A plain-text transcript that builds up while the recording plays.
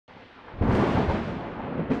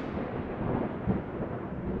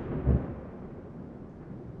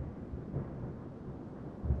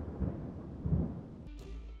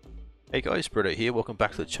Hey guys, Britto here, welcome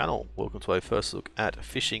back to the channel. Welcome to our first look at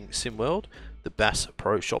Fishing Sim World, the Bass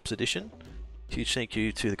Pro Shops Edition. Huge thank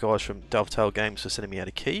you to the guys from Dovetail Games for sending me out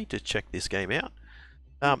a key to check this game out.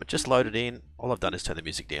 Just loaded in, all I've done is turn the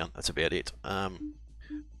music down, that's about it.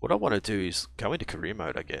 What I want to do is go into career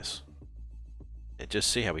mode, I guess. And just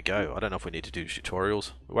see how we go. I don't know if we need to do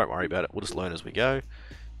tutorials, we won't worry about it, we'll just learn as we go.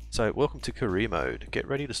 So, welcome to career mode. Get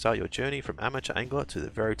ready to start your journey from amateur angler to the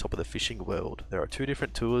very top of the fishing world. There are two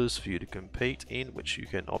different tours for you to compete in, which you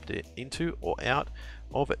can opt into or out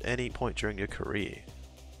of at any point during your career.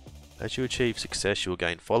 As you achieve success, you will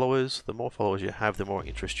gain followers. The more followers you have, the more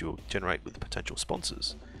interest you will generate with potential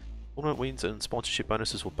sponsors. Tournament wins and sponsorship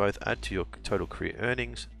bonuses will both add to your total career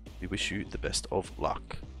earnings. We wish you the best of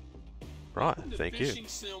luck. Right, thank you. Fishing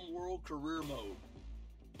Sim World Career Mode.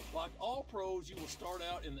 Like all pros, you will start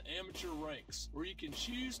out in the amateur ranks, where you can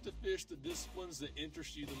choose to fish the disciplines that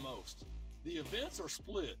interest you the most. The events are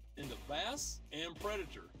split into bass and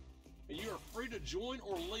predator, and you are free to join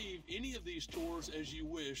or leave any of these tours as you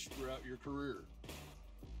wish throughout your career.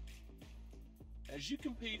 As you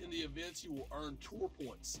compete in the events, you will earn tour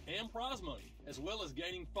points and prize money, as well as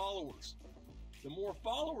gaining followers. The more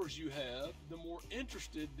followers you have, the more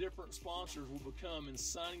interested different sponsors will become in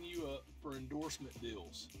signing you up for endorsement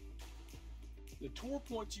deals. The tour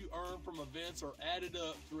points you earn from events are added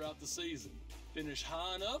up throughout the season. Finish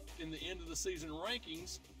high enough in the end of the season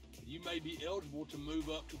rankings, you may be eligible to move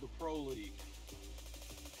up to the Pro League.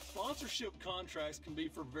 Sponsorship contracts can be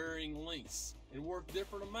for varying lengths and worth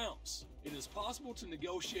different amounts. It is possible to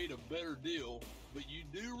negotiate a better deal, but you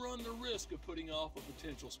do run the risk of putting off a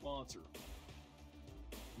potential sponsor.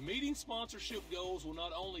 Meeting sponsorship goals will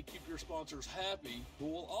not only keep your sponsors happy, but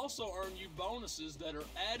will also earn you bonuses that are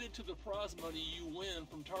added to the prize money you win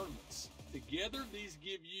from tournaments. Together, these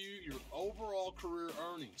give you your overall career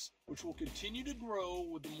earnings, which will continue to grow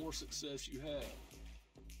with the more success you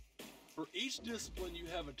have. For each discipline, you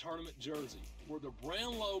have a tournament jersey, where the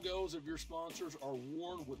brand logos of your sponsors are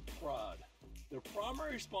worn with pride. The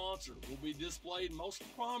primary sponsor will be displayed most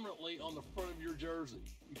prominently on the front of your jersey.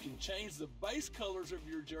 You can change the base colors of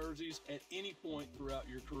your jerseys at any point throughout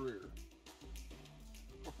your career.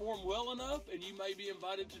 Perform well enough and you may be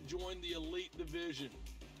invited to join the elite division.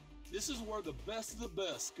 This is where the best of the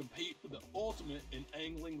best compete for the ultimate in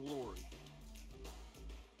angling glory.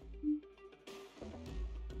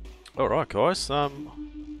 Alright guys,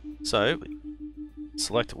 so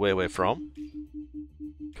select where we're from.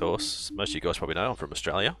 Of course, most of you guys probably know I'm from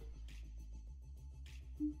Australia.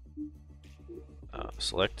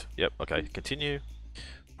 Select, yep, okay, continue.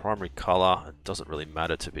 Primary colour, it doesn't really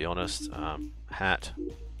matter to be honest. Hat,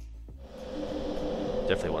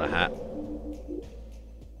 definitely want a hat.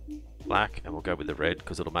 Black, and we'll go with the red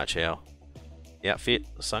because it'll match our outfit.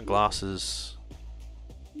 The sunglasses,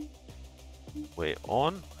 we're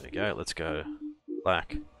on. There we go, let's go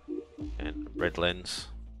black and red lens.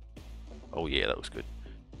 Oh yeah, that looks good.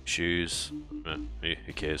 Shoes,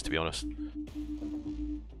 who cares to be honest.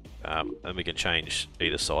 And we can change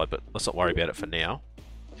either side, but let's not worry about it for now.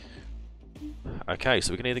 Okay,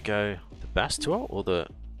 so we can either go the Bass Tour or the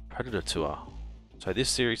Predator Tour. So this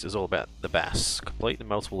series is all about the Bass. Complete the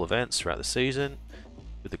multiple events throughout the season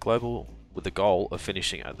with the goal of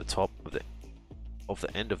finishing at the top of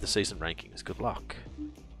the end of the season rankings. Good luck.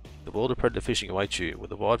 The world of predator fishing awaits you.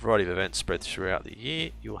 With a wide variety of events spread throughout the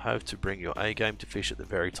year, you'll have to bring your A game to fish at the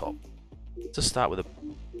very top. Let's start with a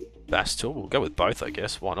Bass Tour. We'll go with both, I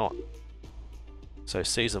guess. Why not? So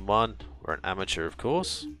Season 1, we're an amateur, of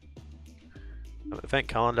course. Event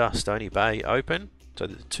calendar, Stony Bay open. So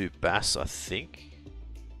the two bass, I think.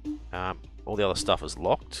 All the other stuff is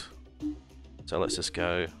locked. So let's just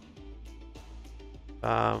go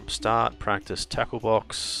start, practice, tackle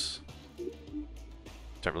box.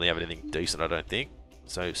 Don't really have anything decent, I don't think.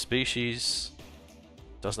 So species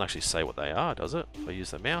doesn't actually say what they are, does it? If I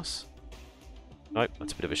use the mouse. Nope,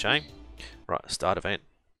 that's a bit of a shame. Right, start event.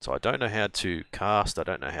 So I don't know how to cast, I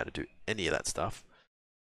don't know how to do any of that stuff.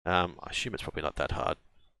 I assume it's probably not that hard.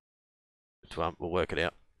 But we'll work it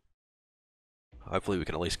out. Hopefully we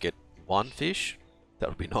can at least get one fish. That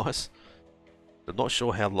would be nice. I'm not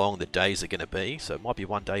sure how long the days are going to be, so it might be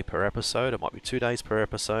 1 day per episode, it might be 2 days per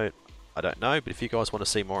episode. I don't know, but if you guys want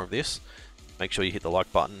to see more of this, make sure you hit the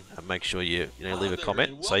like button and make sure you leave a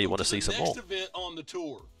comment so you want to see some more. Event on the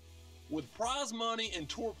tour. With prize money and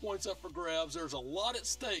tour points up for grabs, there's a lot at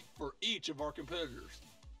stake for each of our competitors.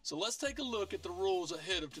 So let's take a look at the rules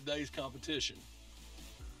ahead of today's competition.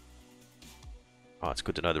 Alright, it's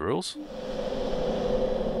good to know the rules.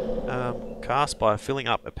 Cast by filling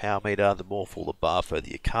up a power meter. The more full the bar, further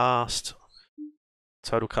you cast.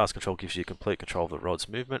 Total cast control gives you complete control of the rod's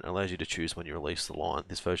movement and allows you to choose when you release the line.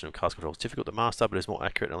 This version of cast control is difficult to master, but is more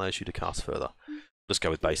accurate and allows you to cast further. Just go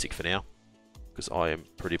with basic for now, because I am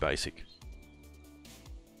pretty basic.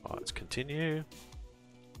 Alright, let's continue.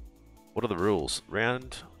 What are the rules?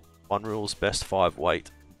 Round 1 rules, best 5 weight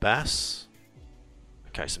bass.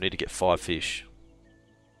 Okay, so I need to get 5 fish.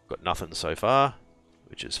 Got nothing so far,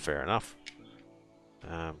 which is fair enough.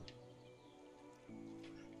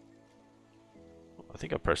 I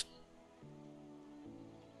think I pressed...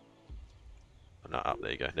 Oh, no, up,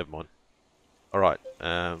 there you go, never mind. Alright,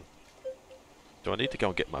 do I need to go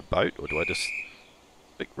and get my boat, or do I just...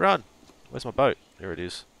 Run! Where's my boat? There it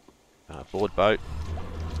is. Board boat.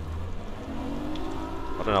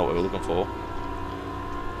 I don't know what we're looking for.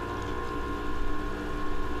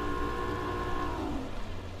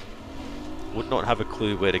 Would not have a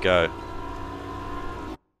clue where to go.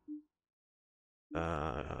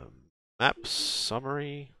 Maps,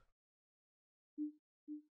 summary.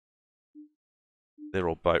 They're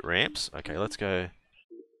all boat ramps. Okay, let's go.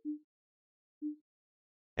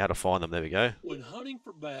 How to find them, there we go. When hunting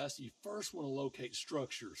for bass, you first want to locate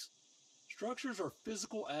structures. Structures are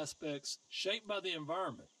physical aspects shaped by the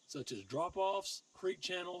environment, such as drop-offs, creek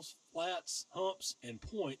channels, flats, humps, and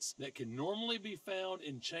points that can normally be found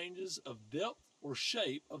in changes of depth or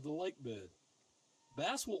shape of the lake bed.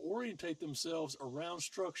 Bass will orientate themselves around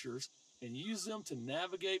structures and use them to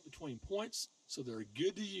navigate between points, so they're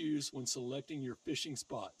good to use when selecting your fishing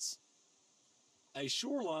spots. A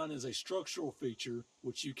shoreline is a structural feature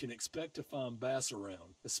which you can expect to find bass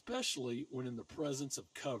around, especially when in the presence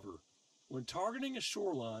of cover. When targeting a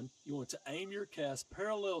shoreline, you want to aim your cast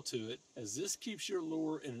parallel to it, as this keeps your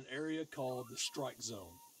lure in an area called the strike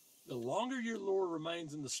zone. The longer your lure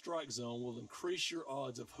remains in the strike zone will increase your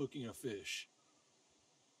odds of hooking a fish.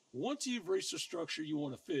 Once you've reached the structure you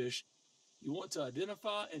want to fish, you want to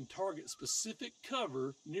identify and target specific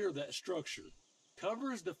cover near that structure.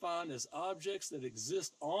 Cover is defined as objects that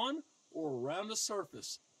exist on or around a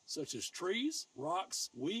surface, such as trees, rocks,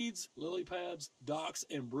 weeds, lily pads, docks,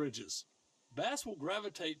 and bridges. Bass will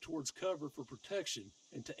gravitate towards cover for protection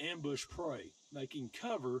and to ambush prey, making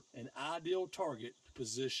cover an ideal target to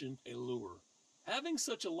position a lure. Having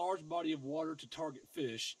such a large body of water to target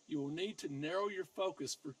fish, you will need to narrow your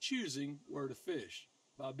focus for choosing where to fish.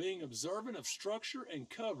 By being observant of structure and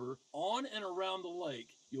cover on and around the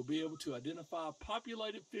lake, you'll be able to identify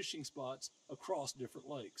populated fishing spots across different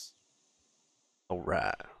lakes.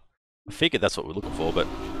 Alright. I figured that's what we're looking for, but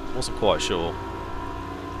wasn't quite sure.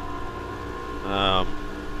 Alright,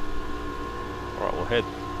 we'll head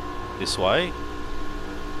this way.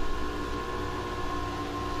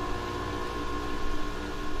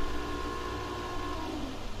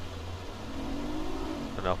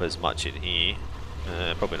 I don't know if there's much in here.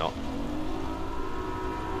 Probably not.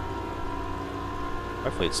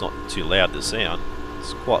 Hopefully it's not too loud to sound.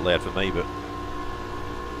 It's quite loud for me, but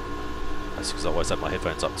that's because I always have my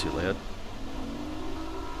headphones up too loud.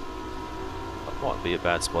 That might be a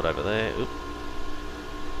bad spot over there. Oop.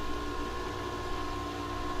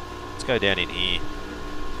 Let's go down in here.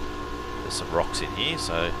 There's some rocks in here,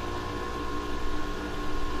 so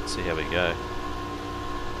let's see how we go.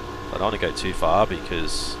 I don't want to go too far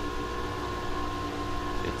because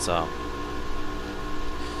it's like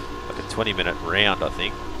a 20-minute round, I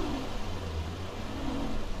think.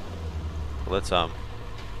 Let's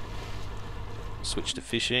switch to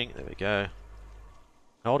fishing. There we go.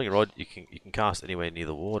 Holding a rod, you can cast anywhere near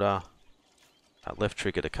the water. Left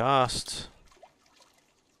trigger to cast.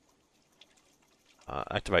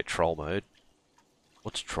 Activate troll mode.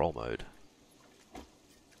 What's troll mode?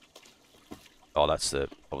 Oh, that's the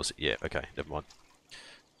obviously. Yeah. Okay. Never mind.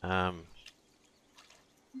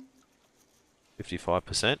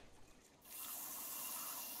 55%.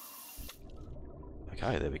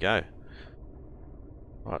 Okay, there we go.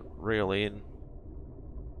 Right, reel in.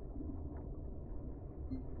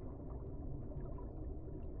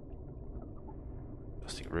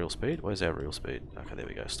 Adjusting reel speed. Where's our reel speed? Okay, there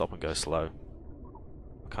we go. Stop and go slow.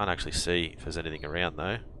 I can't actually see if there's anything around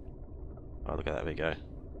though. Oh, look at that. There we go.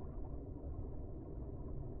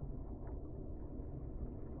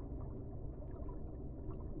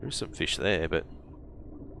 There's some fish there, but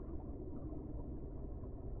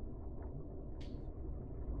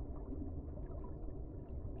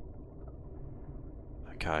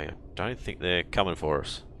okay, I don't think they're coming for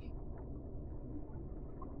us.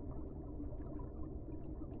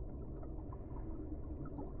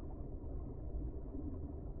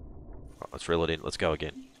 Right, let's reel it in. Let's go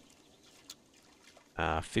again.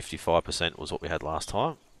 55% was what we had last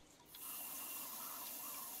time.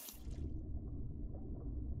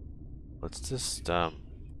 Let's just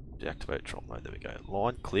deactivate drop mode. There we go.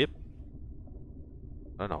 Line clip.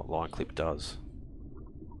 I don't know what line clip does.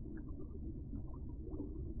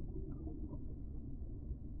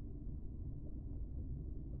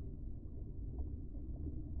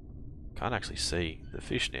 Can't actually see the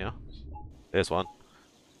fish now. There's one.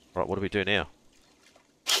 Right, what do we do now?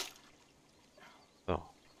 Oh.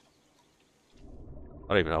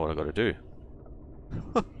 I don't even know what I got to do.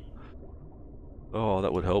 Oh,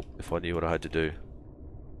 that would help if I knew what I had to do.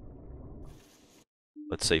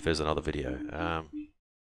 Let's see if there's another video.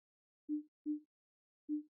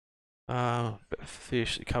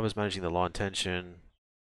 Fish, it covers managing the line tension.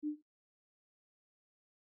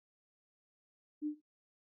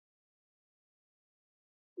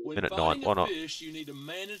 When Minute 9, finding why a not? fish, you need to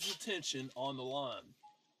manage the tension on the line.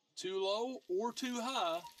 Too low or too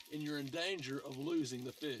high, and you're in danger of losing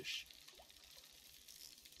the fish.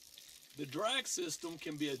 The drag system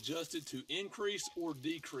can be adjusted to increase or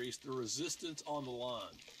decrease the resistance on the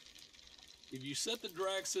line. If you set the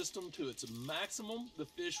drag system to its maximum, the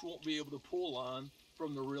fish won't be able to pull line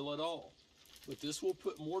from the reel at all. But this will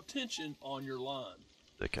put more tension on your line.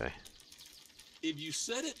 Okay. If you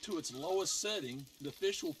set it to its lowest setting, the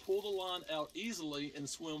fish will pull the line out easily and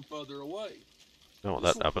swim further away. Don't want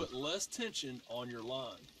This that will to happen. put less tension on your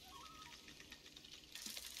line.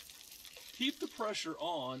 Keep the pressure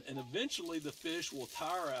on, and eventually the fish will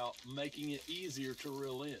tire out, making it easier to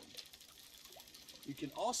reel in. You can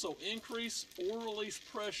also increase or release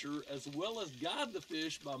pressure as well as guide the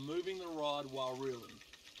fish by moving the rod while reeling.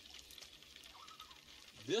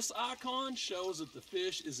 This icon shows that the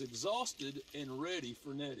fish is exhausted and ready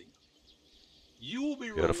for netting. You will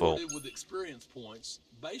be Beautiful. rewarded with experience points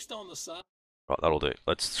based on the size. Right, that'll do.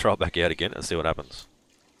 Let's throw it back out again and see what happens.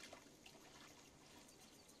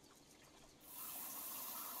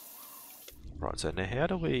 Right, so now how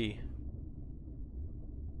do we...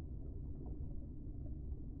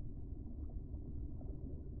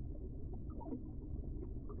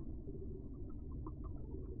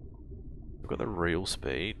 We've got the reel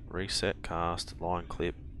speed, reset, cast, line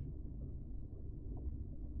clip.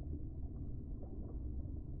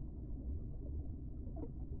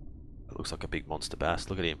 That looks like a big monster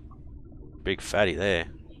bass. Look at him. Big fatty there.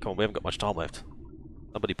 Come on, we haven't got much time left.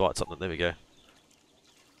 Somebody bite something. There we go.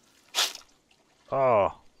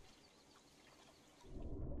 Oh.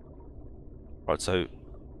 Right, so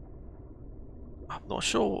I'm not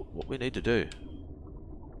sure what we need to do.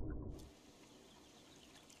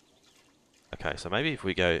 Okay, so maybe if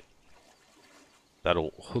we go,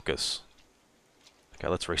 that'll hook us. Okay,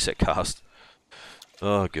 let's reset cast.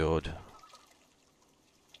 Oh god.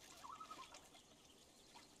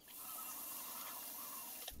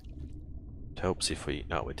 It helps if we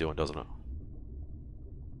know what we're doing, doesn't it?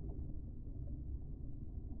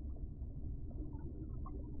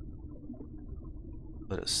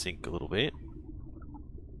 Let it sink a little bit.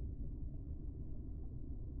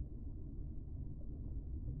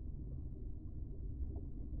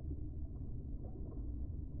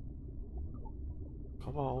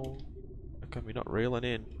 Come on. How come we're not reeling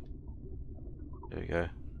in? There we go.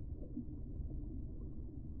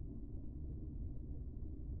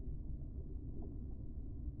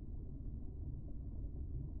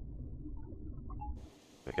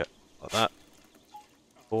 There we go. Like that.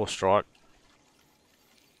 4 strike.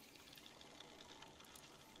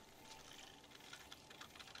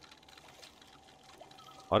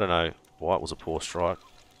 I don't know why it was a poor strike.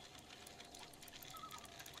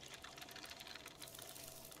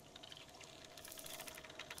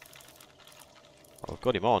 I've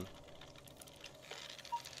got him on.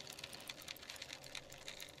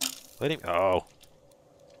 Let him. Oh.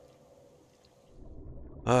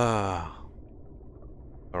 Ah.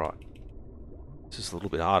 Alright. This is a little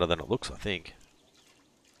bit harder than it looks, I think.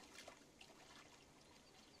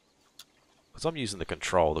 Because I'm using the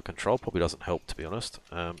control. The control probably doesn't help, to be honest.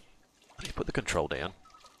 Let me put the control down.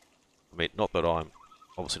 I mean, not that I'm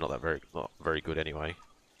obviously not very good anyway.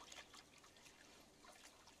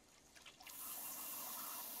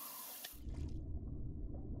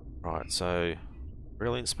 Right, so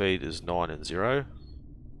reeling speed is 9 and 0.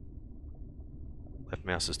 Left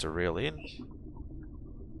mouse is to reel in.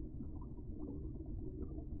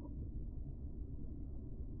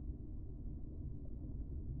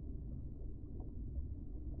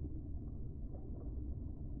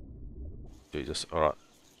 Jesus, alright.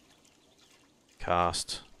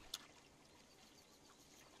 Cast.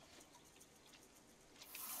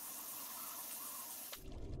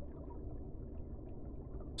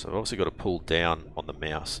 So I've obviously got to pull down on the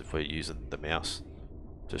mouse if we're using the mouse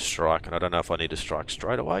to strike, and I don't know if I need to strike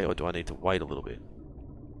straight away or do I need to wait a little bit.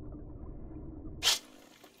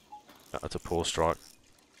 Oh, that's a poor strike.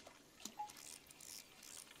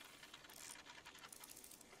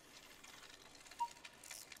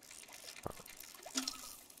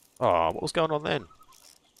 Oh, what was going on then?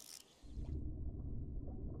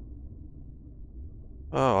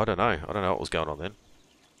 Oh, I don't know. I don't know what was going on then.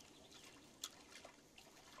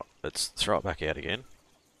 Let's throw it back out again.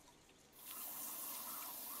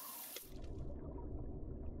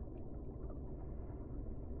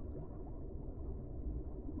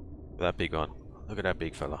 That big one. Look at that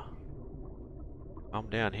big fella. Come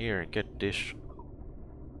down here and get dish.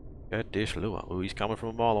 Get dish lure. Oh, he's coming from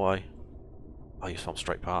a mile away. Oh, he's from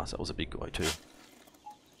straight past. That was a big guy too.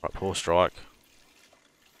 Right, poor strike.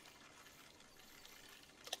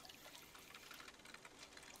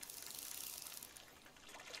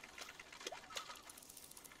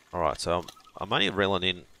 Alright, so I'm only reeling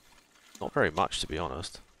in not very much, to be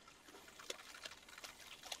honest.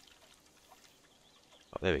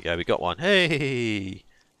 Oh, there we go, we got one. Hey!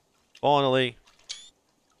 Finally!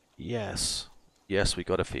 Yes. Yes, we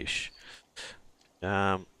got a fish.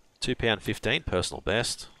 £2.15, personal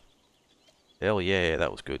best. Hell yeah,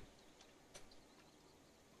 that was good.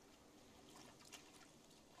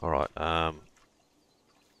 Alright,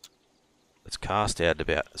 let's cast out at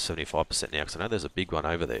about 75% now, because I know there's a big one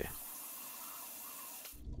over there.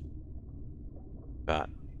 But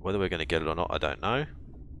whether we're going to get it or not, I don't know.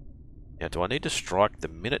 Now, do I need to strike the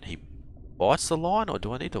minute he bites the line, or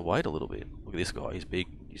do I need to wait a little bit? Look at this guy, he's big.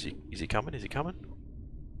 Is he coming? Is he coming?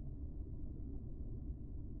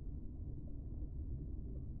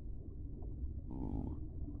 Ooh.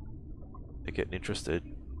 They're getting interested.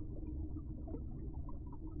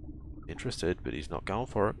 Interested, but he's not going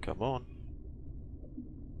for it. Come on.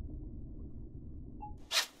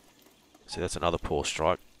 See, that's another poor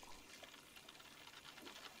strike.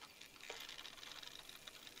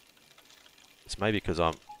 It's maybe because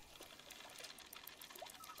I'm...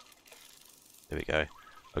 There we go.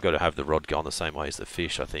 I've got to have the rod go on the same way as the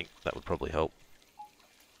fish, I think. That would probably help.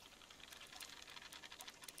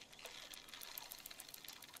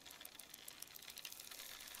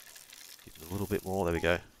 Give it a little bit more. There we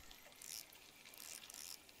go.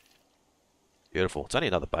 Beautiful. It's only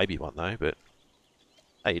another baby one though, but...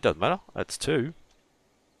 Hey, it doesn't matter. That's two.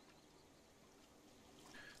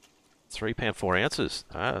 £3 4 ounces.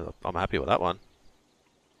 I'm happy with that one.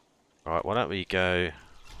 Alright, why don't we go...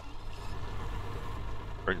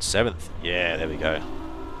 We're in 7th. Yeah, there we go.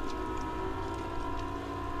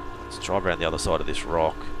 Let's drive around the other side of this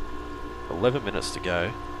rock. 11 minutes to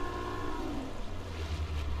go.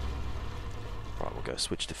 Right, we'll go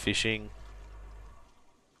switch to fishing.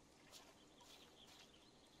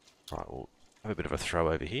 Right, we'll have a bit of a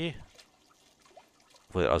throw over here.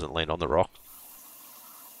 Hopefully it doesn't land on the rock.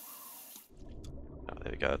 Oh,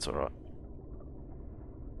 there we go, that's alright.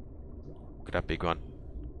 Look at that big one.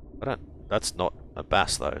 That's not a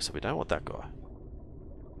bass though, so we don't want that guy.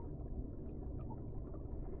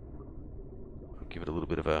 I'll give it a little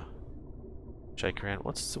bit of a shake around.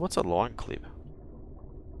 What's a line clip?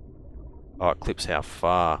 Oh, it clips how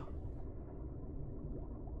far.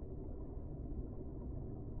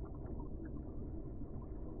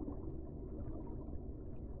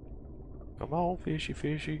 Come on, fishy,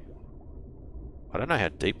 fishy. I don't know how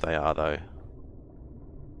deep they are though.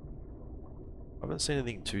 I haven't seen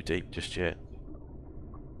anything too deep just yet.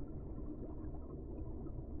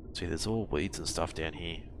 See, there's all weeds and stuff down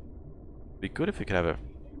here. Be good if we could have a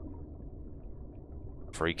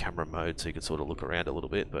free camera mode so you could sort of look around a little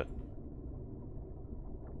bit, but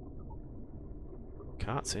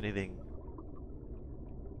can't see anything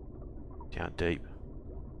down deep.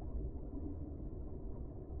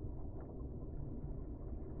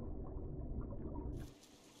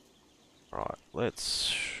 Right,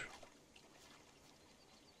 let's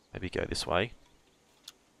maybe go this way.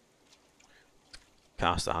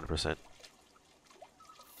 Cast 100%.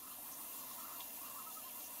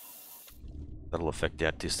 That'll affect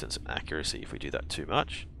our distance and accuracy if we do that too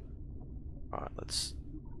much. Alright, let's...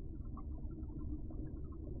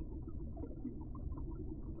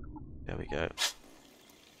 There we go.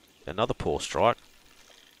 Another poor strike.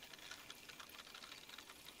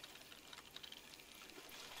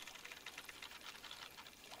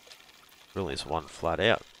 Really is one flat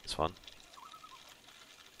out, this one.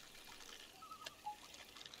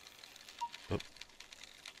 Oop.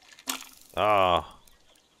 Ah.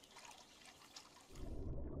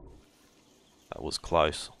 That was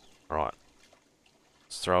close. Alright.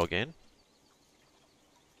 Let's throw again.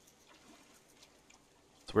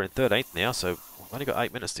 So we're in 13th now, so we've only got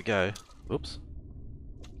 8 minutes to go. Oops.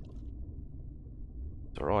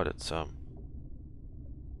 It's alright, it's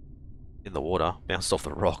In the water. Bounced off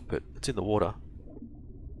the rock, but it's in the water.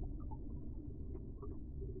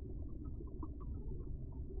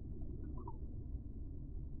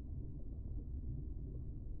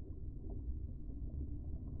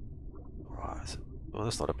 Alright. Well,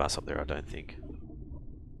 there's not a bass up there, I don't think.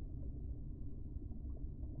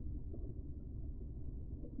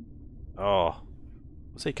 Oh.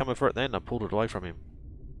 Was he coming for it then? I pulled it away from him.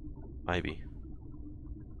 Maybe.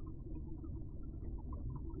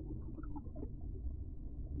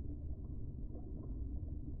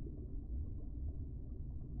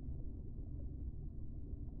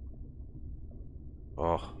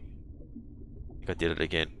 Oh. I think I did it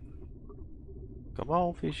again. Come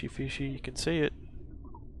on, fishy, fishy, you can see it.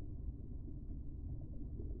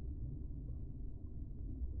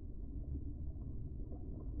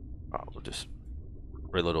 Oh, we'll just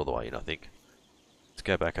reel it all the way in, I think. Let's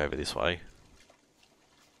go back over this way.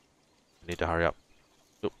 Need to hurry up.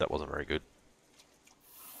 Oop, that wasn't very good.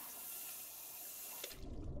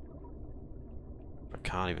 I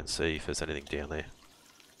can't even see if there's anything down there.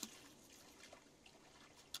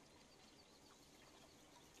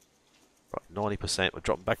 Right, 90%. We're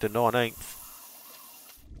dropping back to 19th.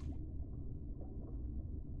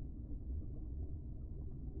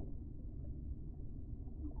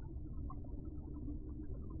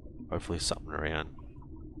 Hopefully something around.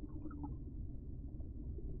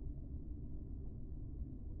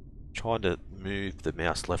 Trying to move the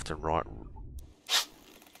mouse left and right.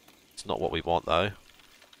 It's not what we want though.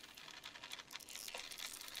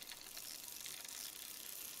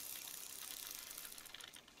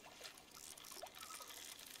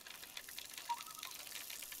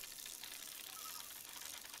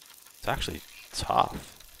 It's actually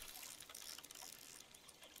tough.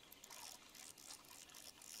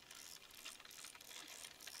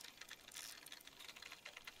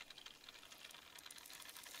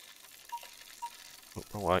 Oh,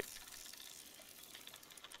 wrong way.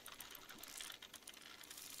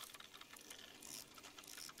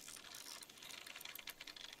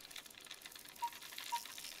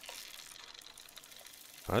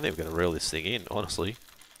 I don't think we're going to reel this thing in, honestly.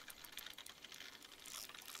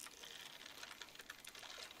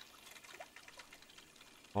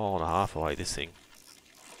 Mile and a half away, this thing.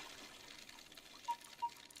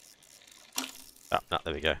 Ah, no,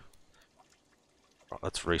 there we go. Right,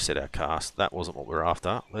 let's reset our cast. That wasn't what we were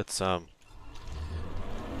after. Let's go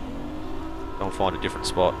and find a different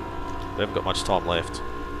spot. We haven't got much time left.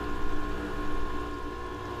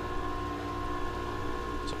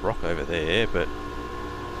 There's a rock over there, but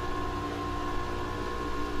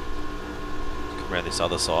let's come around this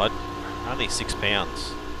other side. Only 6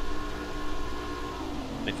 pounds.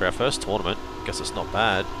 I mean, for our first tournament, I guess it's not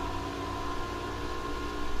bad.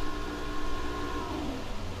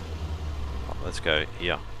 Right, let's go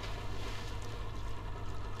here.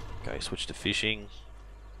 Okay, switch to fishing.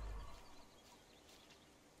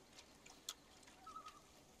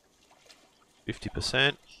 %.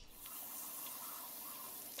 I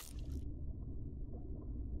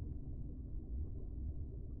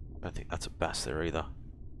don't think that's a bass there either.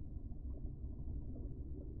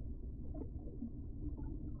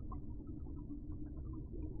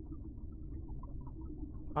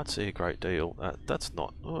 Can't see a great deal. That's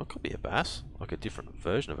not... Oh, it could be a bass. Like a different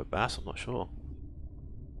version of a bass, I'm not sure.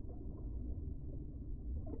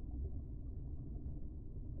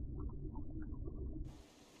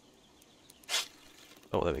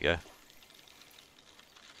 Oh, there we go.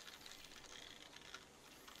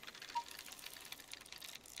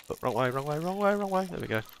 Oh, wrong way, wrong way, wrong way, wrong way. There we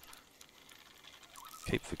go.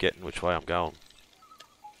 Keep forgetting which way I'm going.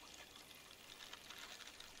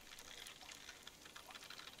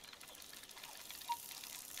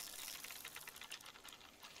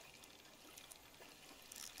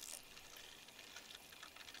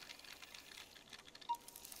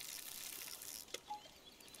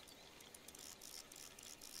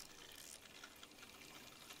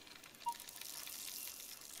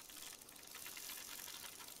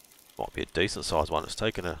 Might be a decent sized one. It's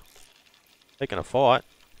taking a fight.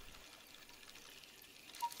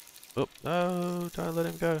 Oh no! Don't let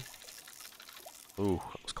him go. Ooh,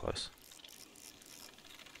 that was close.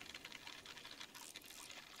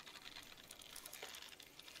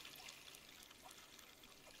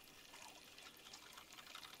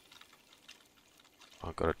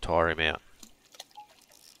 I've got to tire him out.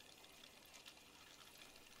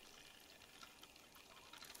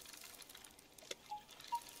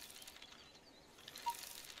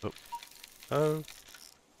 Oh.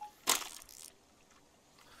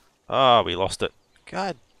 Ah, we lost it.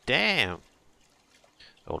 God damn.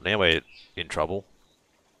 Well, now we're in trouble.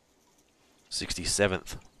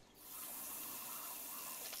 67th.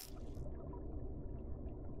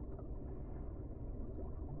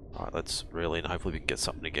 Alright, let's reel in. Hopefully we can get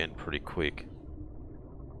something again pretty quick.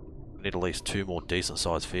 We need at least 2 more decent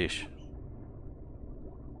sized fish.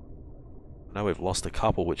 I know we've lost a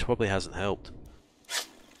couple, which probably hasn't helped.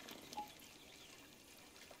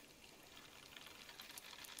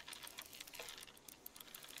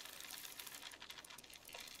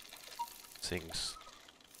 Things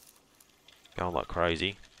going like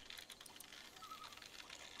crazy.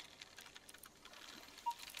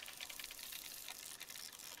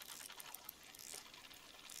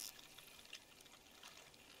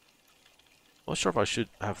 Not sure if I should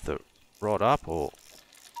have the rod up or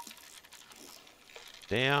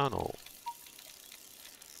down or...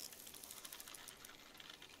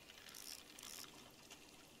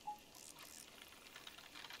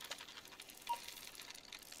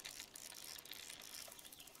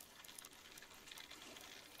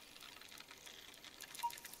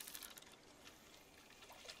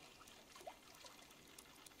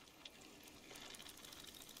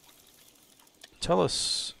 Tell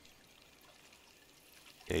us...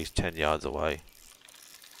 Yeah, he's 10 yards away.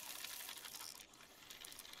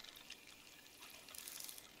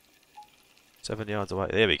 Seven yards away.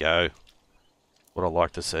 There we go. What I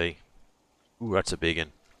like to see. Ooh, that's a big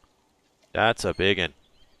one. That's a big one.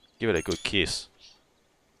 Give it a good kiss.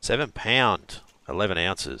 7 pound, 11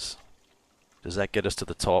 ounces. Does that get us to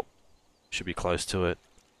the top? Should be close to it.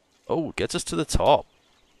 Oh, gets us to the top.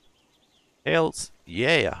 Hells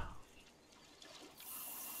yeah.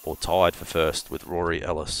 Or tied for first with Rory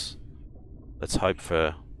Ellis. Let's hope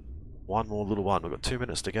for one more little one. We've got 2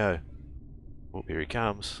 minutes to go. Oh, here he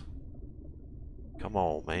comes. Come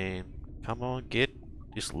on, man. Come on, get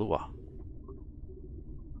this lure.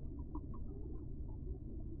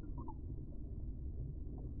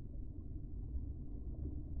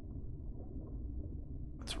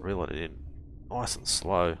 Let's reel it in. Nice and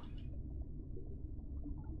slow.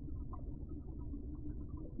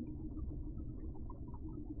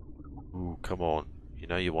 Ooh, come on. You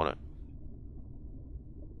know you want it.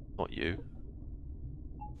 Not you.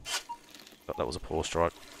 But that was a poor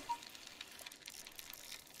strike.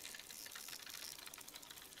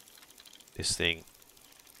 This thing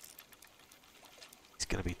is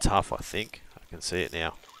going to be tough, I think. I can see it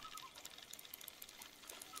now.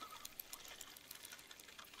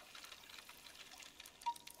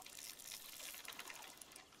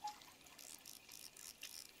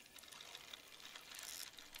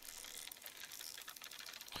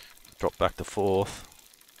 Drop back to fourth.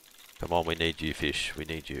 Come on, we need you, fish. We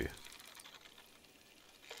need you.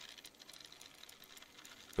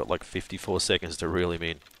 Got like 54 seconds to reel him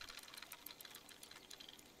in.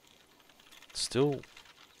 Still.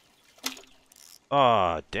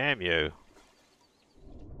 Ah, damn you.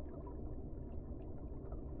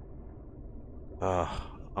 Ah,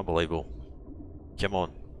 unbelievable. Come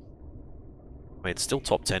on. I mean, still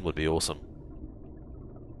top 10 would be awesome.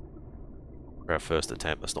 For our first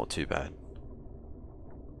attempt, that's not too bad.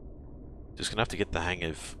 Just gonna have to get the hang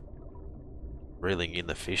of reeling in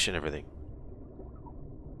the fish and everything.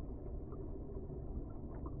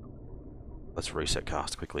 Let's reset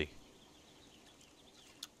cast quickly.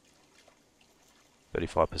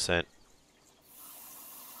 35%.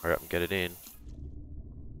 Hurry up and get it in.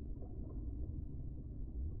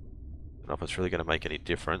 I don't know if it's really going to make any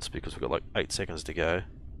difference because we've got like 8 seconds to go.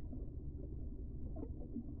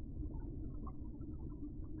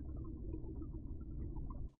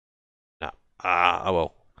 No. Ah, oh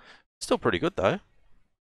well. Still pretty good though.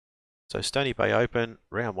 So Stony Bay Open,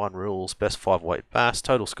 round 1 rules, best 5-weight bass,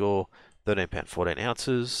 total score 13 pound 14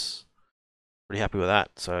 ounces. Pretty happy with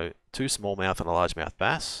that. So 2 smallmouth and a largemouth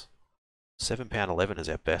bass. 7 pound 11 is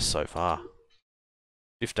our best so far.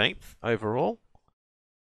 15th overall.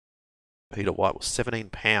 Peter White was 17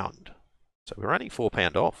 pound. So we're only 4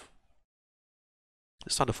 pound off.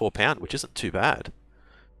 Just under 4 pound, which isn't too bad.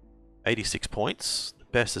 86 points. The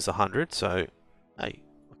best is 100, so hey,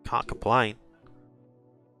 I can't complain.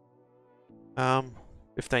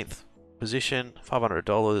 15th position,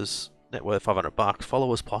 $500. Net worth $500.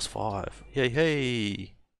 Followers +5. Yay,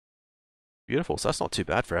 hey. Beautiful. So that's not too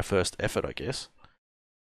bad for our first effort, I guess.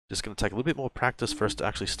 Just going to take a little bit more practice for us to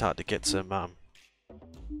actually start to get some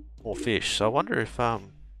more fish. So I wonder if oh,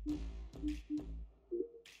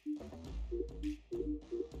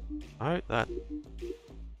 that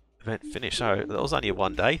event finished. So that was only a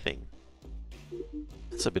 1-day thing.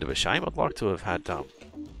 It's a bit of a shame. I'd like to have had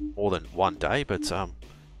more than 1 day, but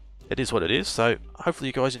it is what it is. So hopefully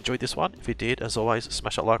you guys enjoyed this one. If you did, as always,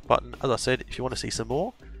 smash that like button. As I said, if you want to see some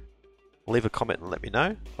more, leave a comment and let me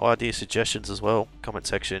know. Ideas, suggestions as well, comment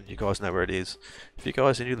section. You guys know where it is. If you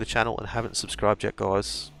guys are new to the channel and haven't subscribed yet,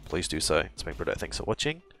 guys, please do so. It's been Britto. Thanks for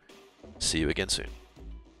watching. See you again soon.